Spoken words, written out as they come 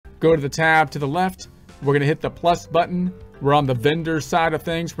Go to the tab to the left. We're gonna hit the plus button. We're on the vendor side of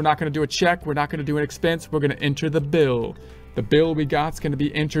things. We're not gonna do a check. We're not gonna do an expense. We're gonna enter the bill. The bill we got is gonna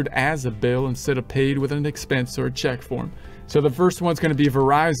be entered as a bill instead of paid with an expense or a check form. So the first one's gonna be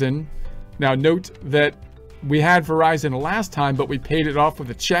Verizon. Now note that we had Verizon last time, but we paid it off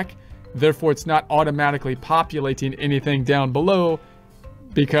with a check. Therefore, it's not automatically populating anything down below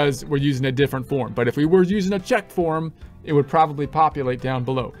because we're using a different form. But if we were using a check form, it would probably populate down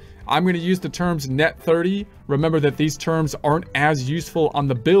below. I'm going to use the terms net 30. Remember that these terms aren't as useful on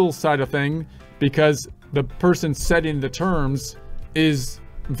the bill side of thing because the person setting the terms is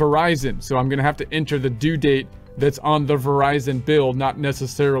Verizon. So I'm going to have to enter the due date that's on the Verizon bill, not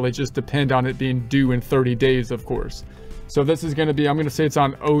necessarily just depend on it being due in 30 days, of course. So this is going to be, I'm going to say it's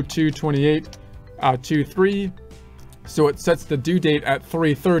on 02/28/23. So it sets the due date at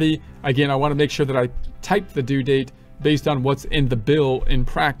 3:30. Again, I want to make sure that I type the due date based on what's in the bill in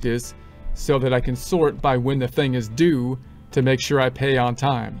practice so that I can sort by when the thing is due to make sure I pay on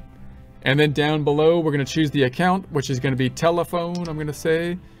time. And then down below, we're going to choose the account, which is going to be telephone, I'm going to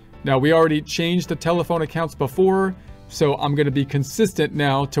say. Now, we already changed the telephone accounts before, so I'm going to be consistent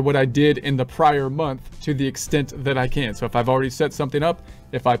now to what I did in the prior month to the extent that I can. So if I've already set something up,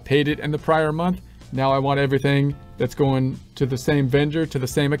 if I paid it in the prior month, now I want everything that's going to the same vendor to the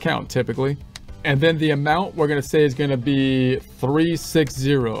same account typically. And then the amount we're going to say is going to be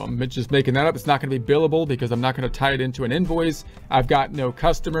 360. I'm just making that up. It's not going to be billable because I'm not going to tie it into an invoice. I've got no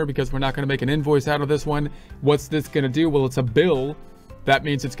customer because we're not going to make an invoice out of this one. What's this going to do? Well, it's a bill. That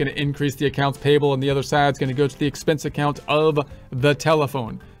means it's going to increase the accounts payable, and the other side is going to go to the expense account of the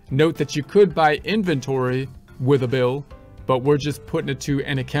telephone. Note that you could buy inventory with a bill, but we're just putting it to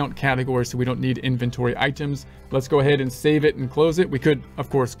an account category, so we don't need inventory items. Let's go ahead and save it and close it. We could, of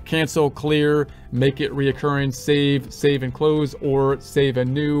course, cancel, clear, make it reoccurring, save and close, or save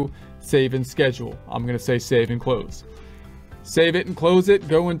and new, save and schedule. I'm going to say save and close. Save it and close it.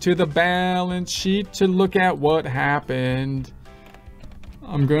 Go into the balance sheet to look at what happened.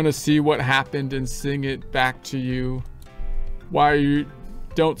 I'm going to see what happened and sing it back to you. Why you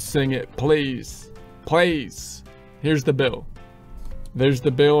don't sing it, please. Please. Here's the bill. There's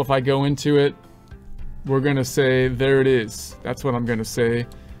the bill. If I go into it, we're going to say, there it is. That's what I'm going to say.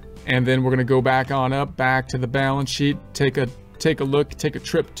 And then we're going to go back on up, back to the balance sheet, take a look, take a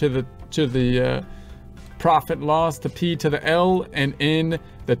trip to the profit and loss, the P to the L, and in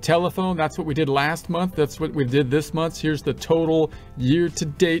the telephone, that's what we did last month. That's what we did this month. Here's the total year to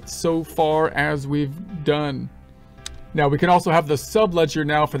date so far as we've done. Now we can also have the sub ledger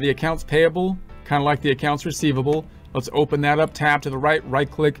now for the accounts payable, kind of like the accounts receivable. Let's open that up, tab to the right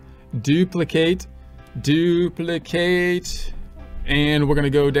click, duplicate, and we're going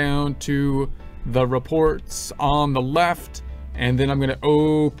to go down to the reports on the left, and then I'm going to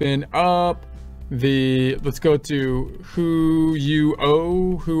open up let's go to who you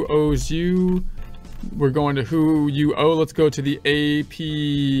owe, who owes you. We're going to who you owe. Let's go to the AP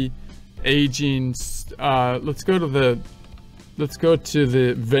aging. Let's go to the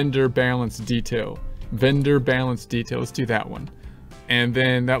vendor balance detail. Vendor balance detail. Let's do that one. And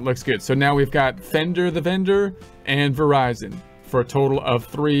then that looks good. So now we've got Fender, the vendor, and Verizon for a total of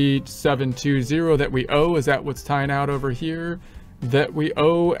 3720 that we owe. Is that what's tying out over here? That we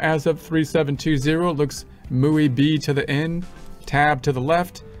owe as of 3720. Looks MUI B to the N, tab to the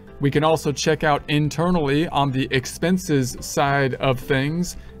left. We can also check out internally on the expenses side of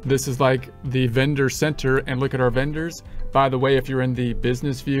things. This is like the vendor center, and look at our vendors. By the way, if you're in the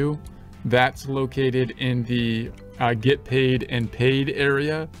business view, that's located in the get paid and paid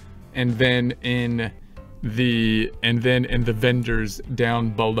area, and then in the vendors down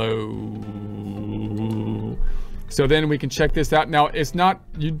below. So then we can check this out. Now it's not,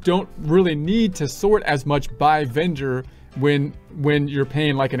 you don't really need to sort as much by vendor when you're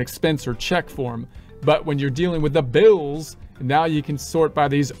paying like an expense or check form, but when you're dealing with the bills, now you can sort by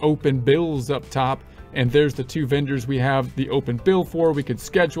these open bills up top, and there's the two vendors we have the open bill for. We could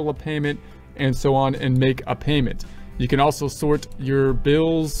schedule a payment and so on and make a payment. You can also sort your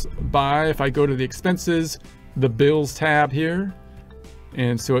bills by, if I go to the expenses, the bills tab here,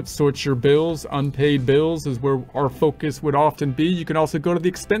 and so it sorts your bills. Unpaid bills is where our focus would often be. You can also go to the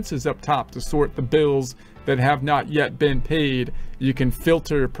expenses up top to sort the bills that have not yet been paid. You can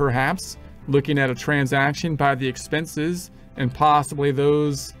filter, perhaps, looking at a transaction by the expenses, and possibly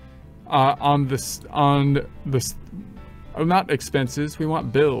those not expenses, we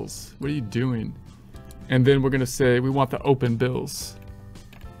want bills. What are you doing? And then we're going to say we want the open bills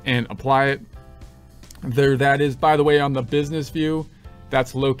and apply it. There that is. By the way, on the business view,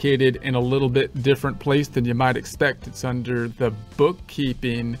 that's located in a little bit different place than you might expect. It's under the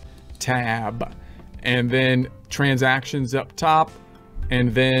bookkeeping tab, and then transactions up top,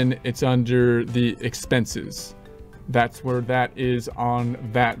 and then it's under the expenses. That's where that is on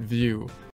that view.